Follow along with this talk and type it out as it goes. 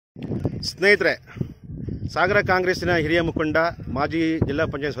ಸ್ನೇಹಿತರೆ, ಸಾಗರ ಕಾಂಗ್ರೆಸ್ಸಿನ ಹಿರಿಯ ಮುಖಂಡ, ಮಾಜಿ ಜಿಲ್ಲಾ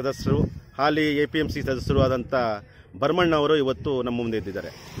ಪಂಚಾಯತ್ ಸದಸ್ಯರು, ಹಾಲಿ APMC ಸದಸ್ಯರು ಆದಂಥ ಭರಮಣ್ಣವರು ಇವತ್ತು ನಮ್ಮ ಮುಂದೆ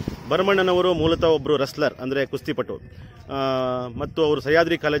ಇದ್ದಿದ್ದಾರೆ. ಭರಮಣ್ಣನವರು ಮೂಲತಃ ಒಬ್ಬರು ರಸ್ಲರ್, ಅಂದರೆ ಕುಸ್ತಿಪಟು, ಮತ್ತು ಅವರು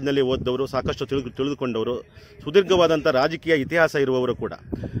ಸಹ್ಯಾದ್ರಿ ಕಾಲೇಜಿನಲ್ಲಿ ಓದಿದವರು, ಸಾಕಷ್ಟು ತಿಳಿದುಕೊಂಡವರು, ಸುದೀರ್ಘವಾದಂಥ ರಾಜಕೀಯ ಇತಿಹಾಸ ಇರುವವರು ಕೂಡ.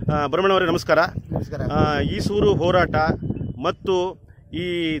 ಭರಮಣ್ಣವರೇ ನಮಸ್ಕಾರ. ಈಸೂರು ಹೋರಾಟ ಮತ್ತು ಈ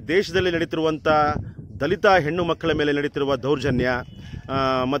ದೇಶದಲ್ಲಿ ನಡೀತಿರುವಂಥ ದಲಿತ ಹೆಣ್ಣು ಮಕ್ಕಳ ಮೇಲೆ ನಡೀತಿರುವ ದೌರ್ಜನ್ಯ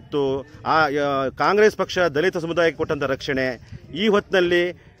ಮತ್ತು ಕಾಂಗ್ರೆಸ್ ಪಕ್ಷ ದಲಿತ ಸಮುದಾಯಕ್ಕೆ ಕೊಟ್ಟಂಥ ರಕ್ಷಣೆ, ಈ ಹೊತ್ತಿನಲ್ಲಿ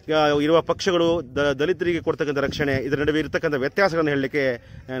ಇರುವ ಪಕ್ಷಗಳು ದಲಿತರಿಗೆ ಕೊಡ್ತಕ್ಕಂಥ ರಕ್ಷಣೆ, ಇದರ ನಡುವೆ ಇರತಕ್ಕಂಥ ವ್ಯತ್ಯಾಸಗಳನ್ನು ಹೇಳಲಿಕ್ಕೆ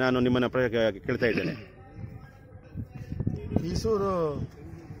ನಾನು ನಿಮ್ಮನ್ನು ಕೇಳ್ತಾ ಇದ್ದೇನೆ. ಈಸೂರು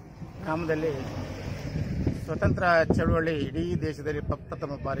ಗ್ರಾಮದಲ್ಲಿ ಸ್ವತಂತ್ರ ಚಳವಳಿ ಇಡೀ ದೇಶದಲ್ಲಿ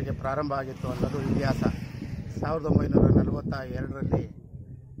ಪ್ರಪ್ರಥಮ ಬಾರಿಗೆ ಪ್ರಾರಂಭ ಆಗಿತ್ತು ಅನ್ನೋದು ಇತಿಹಾಸ. 1942ರಲ್ಲಿ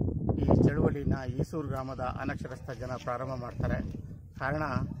ಈ ಚಳವಳಿನ ಈಸೂರು ಗ್ರಾಮದ ಅನಕ್ಷರಸ್ಥ ಜನ ಪ್ರಾರಂಭ ಮಾಡ್ತಾರೆ. ಕಾರಣ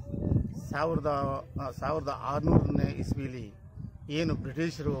 1600ನೇ ಇಸ್ವಿಲಿ ಏನು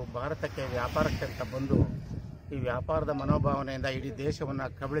ಬ್ರಿಟಿಷರು ಭಾರತಕ್ಕೆ ವ್ಯಾಪಾರಕ್ಕೆ ಅಂತ ಬಂದು ಈ ವ್ಯಾಪಾರದ ಮನೋಭಾವನೆಯಿಂದ ಇಡೀ ದೇಶವನ್ನು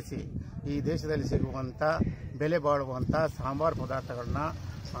ಕಬಳಿಸಿ ಈ ದೇಶದಲ್ಲಿ ಸಿಗುವಂಥ ಬೆಲೆ ಬಾಳುವಂಥ ಸಾಂಬಾರು ಪದಾರ್ಥಗಳನ್ನ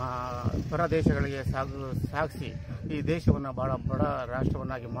ಹೊರ ದೇಶಗಳಿಗೆ ಸಾಗಿಸಿ ಈ ದೇಶವನ್ನು ಭಾಳ ಬಡ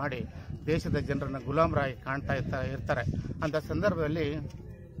ರಾಷ್ಟ್ರವನ್ನಾಗಿ ಮಾಡಿ ದೇಶದ ಜನರನ್ನು ಗುಲಾಮರಾಗಿ ಕಾಣ್ತಾ ಇರ್ತಾರೆ. ಅಂಥ ಸಂದರ್ಭದಲ್ಲಿ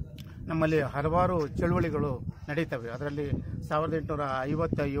ನಮ್ಮಲ್ಲಿ ಹಲವಾರು ಚಳುವಳಿಗಳು ನಡೀತವೆ. ಅದರಲ್ಲಿ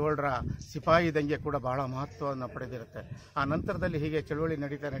 1857ರ ಸಿಪಾಯಿ ದಂಗೆ ಕೂಡ ಬಹಳ ಮಹತ್ವವನ್ನು ಪಡೆದಿರುತ್ತೆ. ಆ ನಂತರದಲ್ಲಿ ಹೀಗೆ ಚಳುವಳಿ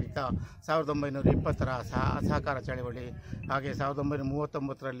ನಡೀತಾ 1920ರ ಅಸಹಕಾರ ಚಳವಳಿ, ಹಾಗೆ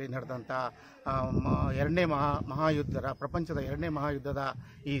 1939ರಲ್ಲಿ ನಡೆದಂಥ ಪ್ರಪಂಚದ ಎರಡನೇ ಮಹಾಯುದ್ಧದ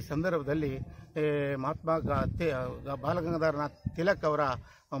ಈ ಸಂದರ್ಭದಲ್ಲಿ ಮಹಾತ್ಮ ಬಾಲಗಂಗಾಧರನಾಥ್ ತಿಲಕ್ ಅವರ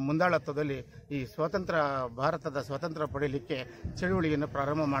ಮುಂದಾಳತ್ವದಲ್ಲಿ ಈ ಭಾರತದ ಸ್ವಾತಂತ್ರ್ಯ ಪಡೆಯಲಿಕ್ಕೆ ಚಳುವಳಿಯನ್ನು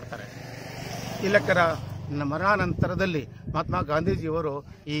ಪ್ರಾರಂಭ ಮಾಡ್ತಾರೆ. ತಿಲಕರ ಮರಣಾನಂತರದಲ್ಲಿ ಮಹಾತ್ಮ ಗಾಂಧೀಜಿಯವರು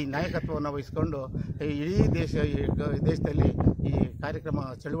ಈ ನಾಯಕತ್ವವನ್ನು ವಹಿಸಿಕೊಂಡು ಇಡೀ ದೇಶದಲ್ಲಿ ಈ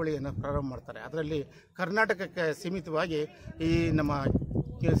ಚಳುವಳಿಯನ್ನು ಪ್ರಾರಂಭ ಮಾಡ್ತಾರೆ. ಅದರಲ್ಲಿ ಕರ್ನಾಟಕಕ್ಕೆ ಸೀಮಿತವಾಗಿ ಈ ನಮ್ಮ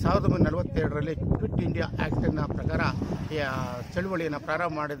 1942ರಲ್ಲಿ ಕ್ವಿಟ್ ಇಂಡಿಯಾ ಆ್ಯಕ್ಟಿನ ಪ್ರಕಾರ ಚಳುವಳಿಯನ್ನು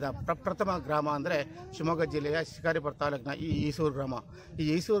ಪ್ರಾರಂಭ ಮಾಡಿದ ಪ್ರಪ್ರಥಮ ಗ್ರಾಮ ಅಂದರೆ ಶಿವಮೊಗ್ಗ ಜಿಲ್ಲೆಯ ಶಿಕಾರಿಪುರ ತಾಲೂಕಿನ ಈ ಈಸೂರು ಗ್ರಾಮ. ಈ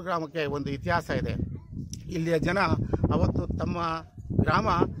ಈಸೂರು ಗ್ರಾಮಕ್ಕೆ ಒಂದು ಇತಿಹಾಸ ಇದೆ. ಇಲ್ಲಿಯ ಜನ ಅವತ್ತು ತಮ್ಮ ಗ್ರಾಮ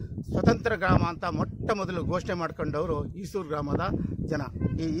ಸ್ವತಂತ್ರ ಗ್ರಾಮ ಅಂತ ಮೊಟ್ಟ ಮೊದಲು ಘೋಷಣೆ ಮಾಡಿಕೊಂಡವರು ಈಸೂರು ಗ್ರಾಮದ ಜನ.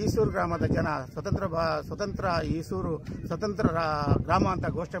 ಈ ಈಸೂರು ಗ್ರಾಮದ ಜನ ಸ್ವತಂತ್ರ ಗ್ರಾಮ ಅಂತ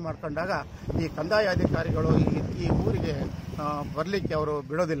ಘೋಷಣೆ ಮಾಡಿಕೊಂಡಾಗ ಈ ಕಂದಾಯ ಅಧಿಕಾರಿಗಳು ಈ ಊರಿಗೆ ಬರಲಿಕ್ಕೆ ಅವರು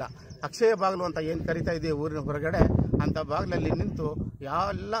ಬಿಡೋದಿಲ್ಲ. ಅಕ್ಷಯ ಬಾಗಿಲು ಅಂತ ಏನು ಕರಿತಾ ಇದೆಯೇ ಊರಿನ ಹೊರಗಡೆ, ಅಂಥ ಬಾಗಿಲಲ್ಲಿ ನಿಂತು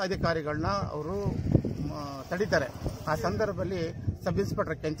ಎಲ್ಲ ಅಧಿಕಾರಿಗಳನ್ನ ಅವರು ತಡೀತಾರೆ. ಆ ಸಂದರ್ಭದಲ್ಲಿ ಸಬ್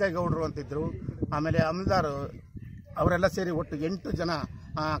ಇನ್ಸ್ಪೆಕ್ಟರ್ ಕೆಂಚೇಗೌಡರು ಅಂತಿದ್ರು, ಆಮೇಲೆ ಅಮಲ್ದಾರ್ ಅವರೆಲ್ಲ ಸೇರಿ ಒಟ್ಟು 8 ಜನ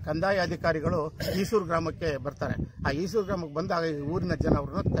ಕಂದಾಯ ಅಧಿಕಾರಿಗಳು ಈಸೂರು ಗ್ರಾಮಕ್ಕೆ ಬರ್ತಾರೆ. ಆ ಈಸೂರು ಗ್ರಾಮಕ್ಕೆ ಬಂದಾಗ ಈ ಊರಿನ ಜನ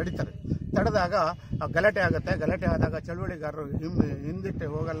ಅವ್ರನ್ನ ತಡೆದಾಗ ಗಲಾಟೆ ಆಗುತ್ತೆ. ಗಲಾಟೆ ಆದಾಗ ಚಳುವಳಿಗಾರರು ಹಿಂದಿಟ್ಟು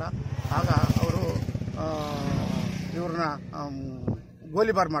ಹೋಗಲ್ಲ. ಆಗ ಅವರು ಇವ್ರನ್ನ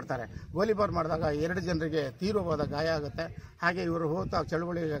ಗೋಲಿಬಾರ್ ಮಾಡ್ತಾರೆ. ಗೋಲಿಬಾರ್ ಮಾಡಿದಾಗ 2 ಜನರಿಗೆ ತೀವ್ರವಾದ ಗಾಯ ಆಗುತ್ತೆ. ಹಾಗೆ ಇವರು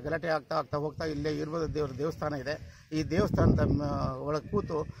ಚಳುವಳಿ ಗಲಾಟೆ ಆಗ್ತಾ ಹೋಗ್ತಾ ಇಲ್ಲೇ ಇರ್ಬೋದು ದೇವಸ್ಥಾನ ಇದೆ. ಈ ದೇವಸ್ಥಾನದ ಒಳಗೆ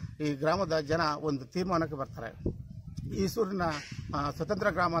ಕೂತು ಈ ಗ್ರಾಮದ ಜನ ಒಂದು ತೀರ್ಮಾನಕ್ಕೆ ಬರ್ತಾರೆ. ಈಸೂರಿನ ಸ್ವತಂತ್ರ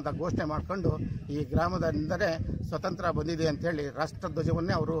ಗ್ರಾಮ ಅಂತ ಘೋಷಣೆ ಮಾಡಿಕೊಂಡು ಈ ಗ್ರಾಮದಿಂದಲೇ ಸ್ವತಂತ್ರ ಬಂದಿದೆ ಅಂಥೇಳಿ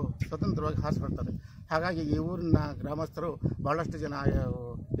ರಾಷ್ಟ್ರಧ್ವಜವನ್ನೇ ಅವರು ಸ್ವತಂತ್ರವಾಗಿ ಹಾರಿಸ್ಕೊಳ್ತಾರೆ. ಹಾಗಾಗಿ ಈ ಊರಿನ ಗ್ರಾಮಸ್ಥರು ಬಹಳಷ್ಟು ಜನ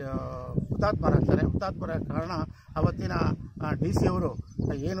ಹುತಾತ್ಮರಾಗ್ತಾರೆ. ಹುತಾತ್ಮರ ಕಾರಣ ಅವತ್ತಿನ DC ಅವರು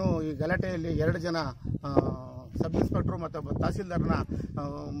ಏನು ಈ ಗಲಾಟೆಯಲ್ಲಿ 2 ಜನ ಸಬ್ ಇನ್ಸ್ಪೆಕ್ಟರ್ ಮತ್ತು ತಹಸೀಲ್ದಾರ್ನ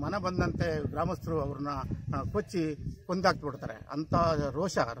ಮನ ಬಂದಂತೆ ಗ್ರಾಮಸ್ಥರು ಅವ್ರನ್ನ ಕೊಚ್ಚಿ ಕೊಂದಾಕ್ಬಿಡ್ತಾರೆ. ಅಂಥ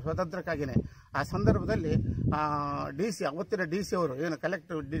ರೋಷ ಸ್ವಾತಂತ್ರ್ಯಕ್ಕಾಗಿಯೇ. ಆ ಸಂದರ್ಭದಲ್ಲಿ ಅವತ್ತಿನ DC ಅವರು ಏನು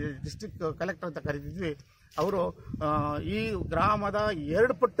ಡಿಸ್ಟ್ರಿಕ್ಟ್ ಕಲೆಕ್ಟರ್ ಅಂತ ಕರೀತಿದ್ವಿ, ಅವರು ಈ ಗ್ರಾಮದ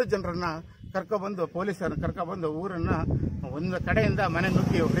 2 ಪಟ್ಟು ಜನರನ್ನ ಪೊಲೀಸರನ್ನು ಕರ್ಕೊಬಂದು ಊರನ್ನು ಒಂದು ಕಡೆಯಿಂದ ಮನೆ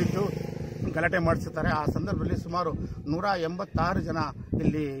ನುಗ್ಗಿ ಹೊಡೆದು ಗಲಾಟೆ ಮಾಡಿಸುತ್ತಾರೆ. ಆ ಸಂದರ್ಭದಲ್ಲಿ ಸುಮಾರು 186 ಜನ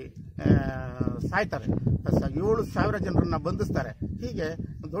ಇಲ್ಲಿ ಸಾಯ್ತಾರೆ. 7,000 ಜನರನ್ನ ಬಂಧಿಸ್ತಾರೆ. ಹೀಗೆ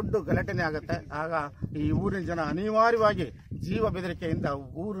ದೊಡ್ಡ ಗಲಾಟೆನೇ ಆಗುತ್ತೆ. ಆಗ ಈ ಊರಿನ ಜನ ಅನಿವಾರ್ಯವಾಗಿ ಜೀವ ಬೆದರಿಕೆಯಿಂದ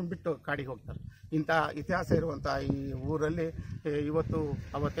ಊರನ್ನು ಬಿಟ್ಟು ಕಾಡಿಗೆ ಹೋಗ್ತಾರೆ. ಇಂಥ ಇತಿಹಾಸ ಇರುವಂಥ ಈ ಊರಲ್ಲಿ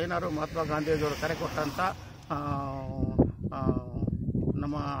ಅವತ್ತೇನಾದ್ರು ಮಹಾತ್ಮ ಗಾಂಧೀಜಿಯವರು ಕರೆ ಕೊಟ್ಟಂಥ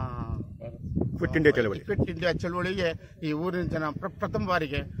ನಮ್ಮ ಕ್ವಿಟ್ ಇಂಡಿಯಾ ಚಳವಳಿಗೆ ಈ ಊರಿನ ಜನ ಪ್ರಥಮ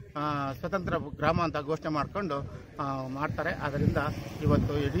ಬಾರಿಗೆ ಸ್ವತಂತ್ರ ಗ್ರಾಮ ಅಂತ ಘೋಷಣೆ ಮಾಡಿಕೊಂಡು ಮಾಡ್ತಾರೆ. ಅದರಿಂದ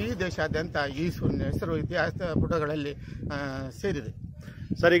ಇವತ್ತು ಇಡೀ ದೇಶಾದ್ಯಂತ ಈ ಹೆಸರು ಇತಿಹಾಸ ಪುಟಗಳಲ್ಲಿ ಸೇರಿದೆ.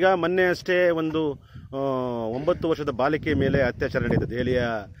 ಸರ್, ಈಗ ಮೊನ್ನೆ ಅಷ್ಟೇ ಒಂದು 9 ವರ್ಷದ ಬಾಲಿಕೆ ಮೇಲೆ ಅತ್ಯಾಚಾರ ನಡೆಯಿತು ದೆಹಲಿಯ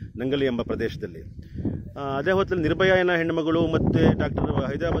ನಂಗಲಿ ಎಂಬ ಪ್ರದೇಶದಲ್ಲಿ. ಅದೇ ಹೊತ್ತಲ್ಲಿ ನಿರ್ಭಯನ ಹೆಣ್ಣುಮಗಳು ಮತ್ತು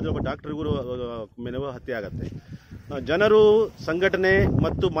ಹೈದರಾಬಾದ್ ಒಬ್ಬ ಡಾಕ್ಟರ್ಗೂ ಮೇಲೂ ಹತ್ಯೆ ಆಗುತ್ತೆ. ಜನರು, ಸಂಘಟನೆ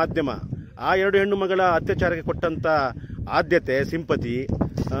ಮತ್ತು ಮಾಧ್ಯಮ ಆ ಎರಡು ಹೆಣ್ಣು ಮಗಳ ಅತ್ಯಾಚಾರಕ್ಕೆ ಕೊಟ್ಟಂತ ಆದ್ಯತೆ, ಸಿಂಪತಿ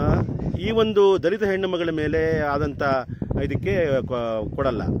ಈ ಒಂದು ದಲಿತ ಹೆಣ್ಣು ಮಗಳ ಮೇಲೆ ಆದಂತ ಇದಕ್ಕೆ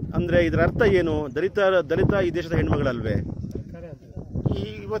ಕೊಡಲ್ಲ. ಅಂದ್ರೆ ಇದರ ಅರ್ಥ ಏನು? ದಲಿತ ಈ ದೇಶದ ಹೆಣ್ಣು ಮಗಳಲ್ವೇ? ಈ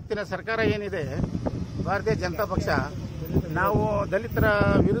ಇವತ್ತಿನ ಸರ್ಕಾರ ಏನಿದೆ, ಭಾರತೀಯ ಜನತಾ ಪಕ್ಷ, ನಾವು ದಲಿತರ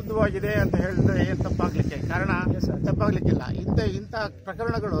ವಿರುದ್ಧವಾಗಿದೆ ಅಂತ ಹೇಳಿದ್ರೆ ಏನು ತಪ್ಪಾಗ್ಲಿಕ್ಕಿಲ್ಲ. ಇಂಥ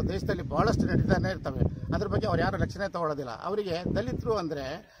ಪ್ರಕರಣಗಳು ದೇಶದಲ್ಲಿ ಬಹಳಷ್ಟು ನಡೀತಾನೆ ಇರ್ತವೆ. ಅದ್ರ ಬಗ್ಗೆ ಅವ್ರು ಯಾರು ಲಕ್ಷಣೆ ತಗೊಳ್ಳೋದಿಲ್ಲ. ಅವರಿಗೆ ದಲಿತರು ಅಂದ್ರೆ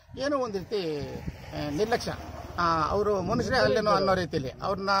ಏನೋ ಒಂದು ರೀತಿ ನಿರ್ಲಕ್ಷ್ಯ. ಅವರು ಮನುಷ್ಯರೇ ಅಲ್ಲೇನೋ ಅನ್ನೋ ರೀತಿಯಲ್ಲಿ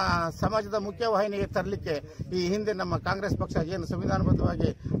ಅವ್ರನ್ನ ಸಮಾಜದ ಮುಖ್ಯವಾಹಿನಿಗೆ ತರಲಿಕ್ಕೆ ಈ ಹಿಂದೆ ನಮ್ಮ ಕಾಂಗ್ರೆಸ್ ಪಕ್ಷ ಏನು ಸಂವಿಧಾನಬದ್ಧವಾಗಿ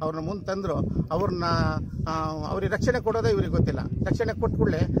ಅವ್ರನ್ನ ಮುಂದೆ ತಂದ್ರು, ಅವ್ರಿಗೆ ರಕ್ಷಣೆ ಕೊಡೋದೇ ಇವ್ರಿಗೆ ಗೊತ್ತಿಲ್ಲ. ರಕ್ಷಣೆ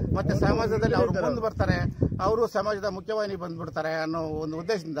ಕೊಟ್ಕೊಳ್ಳೆ ಮತ್ತೆ ಸಮಾಜದಲ್ಲಿ ಅವ್ರು ಮುಂದೆ ಬರ್ತಾರೆ, ಅವರು ಸಮಾಜದ ಮುಖ್ಯವಾಹಿನಿ ಬಂದ್ಬಿಡ್ತಾರೆ ಅನ್ನೋ ಒಂದು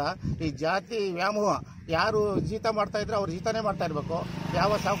ಉದ್ದೇಶದಿಂದ ಈ ಜಾತಿ ವ್ಯಾಮೋಹ. ಯಾರು ಜೀತ ಮಾಡ್ತಾ ಇದ್ರೆ ಅವ್ರು ಜೀತನೇ ಮಾಡ್ತಾ ಇರಬೇಕು,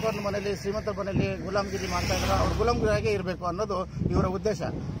 ಯಾವ ಸಾಹುಕಾರನ ಮನೆಯಲ್ಲಿ ಶ್ರೀಮಂತರ ಮನೆಯಲ್ಲಿ ಗುಲಾಮಗಿರಿ ಮಾಡ್ತಾ ಇದ್ರು ಅವ್ರು ಗುಲಾಮಗಿರಿಯಾಗೇ ಇರಬೇಕು ಅನ್ನೋದು ಇವರ ಉದ್ದೇಶ.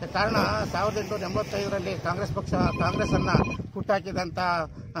 ಕಾರಣ 1885ರಲ್ಲಿ ಕಾಂಗ್ರೆಸ್ ಅನ್ನ ಹುಟ್ಟಾಕಿದಂತ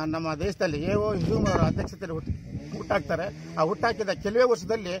ನಮ್ಮ ದೇಶದಲ್ಲಿ ಎ.ಓ. ಹ್ಯೂಮ್ ಅವರ ಅಧ್ಯಕ್ಷತೆಯಲ್ಲಿ ಹುಟ್ಟಾಕ್ತಾರೆ. ಆ ಹುಟ್ಟಾಕಿದ ಕೆಲವೇ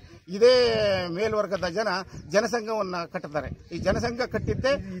ವರ್ಷದಲ್ಲಿ ಇದೇ ಮೇಲ್ವರ್ಗದ ಜನಸಂಘವನ್ನ ಕಟ್ಟುತ್ತಾರೆ. ಈ ಜನಸಂಘ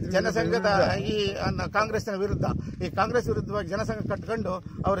ಕಟ್ಟಿದ್ದೇ ಜನಸಂಘದ ಈ ಕಾಂಗ್ರೆಸ್ನ ವಿರುದ್ಧ. ಈ ಕಾಂಗ್ರೆಸ್ ವಿರುದ್ಧವಾಗಿ ಜನಸಂಘ ಕಟ್ಟಿಕೊಂಡು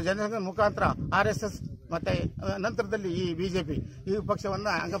ಅವರ ಜನಸಂಘದ ಮುಖಾಂತರ RSS ಮತ್ತೆ ನಂತರದಲ್ಲಿ ಈ ಬಿಜೆಪಿ ಈ ಪಕ್ಷವನ್ನ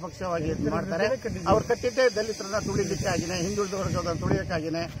ಅಂಗಪಕ್ಷವಾಗಿ ಮಾಡ್ತಾರೆ. ಅವ್ರು ಕಟ್ಟಿದ್ದೇ ದಲಿತರನ್ನ ತುಳಿಲಿಕ್ಕಾಗಿನೇ, ಹಿಂದುಳಿದ ವರ್ಗದ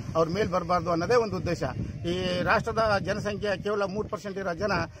ತುಳಿಯಕ್ಕಾಗಿನೇ, ಅವ್ರ ಮೇಲ್ ಬರಬಾರ್ದು ಅನ್ನೋದೇ ಒಂದು ಉದ್ದೇಶ. ಈ ರಾಷ್ಟ್ರದ ಜನಸಂಖ್ಯೆ ಕೇವಲ 3% ಇರೋ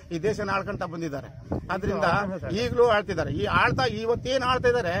ಜನ ಈ ದೇಶನ ಆಳ್ಕೊಂತ ಬಂದಿದ್ದಾರೆ. ಆದ್ರಿಂದ ಈಗಲೂ ಆಳ್ತಿದ್ದಾರೆ. ಇವತ್ತೇನು ಆಳ್ತಾ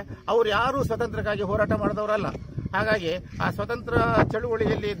ಇದ್ದಾರೆ ಅವ್ರು ಯಾರು ಸ್ವತಂತ್ರಕ್ಕಾಗಿ ಹೋರಾಟ ಮಾಡಿದವರಲ್ಲ. ಹಾಗಾಗಿ ಆ ಸ್ವತಂತ್ರ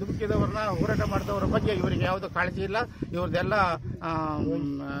ಚಳುವಳಿಯಲ್ಲಿ ದುಡುಕಿದವರನ್ನ ಹೋರಾಟ ಮಾಡಿದವರ ಬಗ್ಗೆ ಇವರಿಗೆ ಯಾವುದೋ ಕಾಳಜಿ ಇಲ್ಲ. ಇವ್ರದ್ದೆಲ್ಲ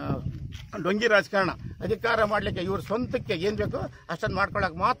ಡೊಂಗಿ ರಾಜಕಾರಣ. ಅಧಿಕಾರ ಮಾಡಲಿಕ್ಕೆ ಇವ್ರ ಸ್ವಂತಕ್ಕೆ ಏನ್ ಬೇಕು ಅಷ್ಟನ್ನು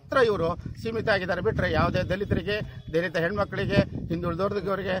ಮಾಡ್ಕೊಳ್ಳೋಕೆ ಮಾತ್ರ ಇವರು ಸೀಮಿತ ಆಗಿದ್ದಾರೆ. ಬಿಟ್ರೆ ಯಾವುದೇ ದಲಿತರಿಗೆ, ದಲಿತ ಹೆಣ್ಮಕ್ಳಿಗೆ,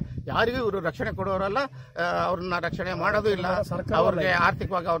 ಹಿಂದುಳಿದವರಿಗೆ ಯಾರಿಗೂ ಇವರು ರಕ್ಷಣೆ ಕೊಡೋರಲ್ಲ. ಅವ್ರನ್ನ ರಕ್ಷಣೆ ಮಾಡೋದು ಇಲ್ಲ. ಅವ್ರಿಗೆ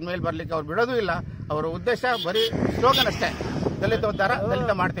ಆರ್ಥಿಕವಾಗಿ ಅವ್ರ ಮೇಲೆ ಬರ್ಲಿಕ್ಕೆ ಅವ್ರು ಬಿಡೋದು ಇಲ್ಲ. ಅವರ ಉದ್ದೇಶ ಬರೀ ಸ್ಲೋಗನ್ ಅಷ್ಟೇ, ದಲಿತ ಉದ್ಧಾರ,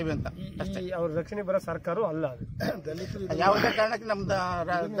 ದಲಿತ ಮಾಡ್ತೀವಿ ಅಂತ ಅಷ್ಟೇ. ಅವ್ರ ರಕ್ಷಣೆ ಬರೋ ಸರ್ಕಾರ ಅಲ್ಲ. ಯಾವುದೇ ಕಾರಣಕ್ಕೆ ನಮ್ದು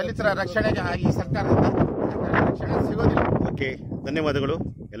ದಲಿತರ ರಕ್ಷಣೆಗೆ ಈ ಸರ್ಕಾರದಿಂದ ರಕ್ಷಣೆ ಸಿಗೋದಿಲ್ಲ. ಓಕೆ, ಧನ್ಯವಾದಗಳು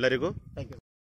ಎಲ್ಲರಿಗೂ. Thank you.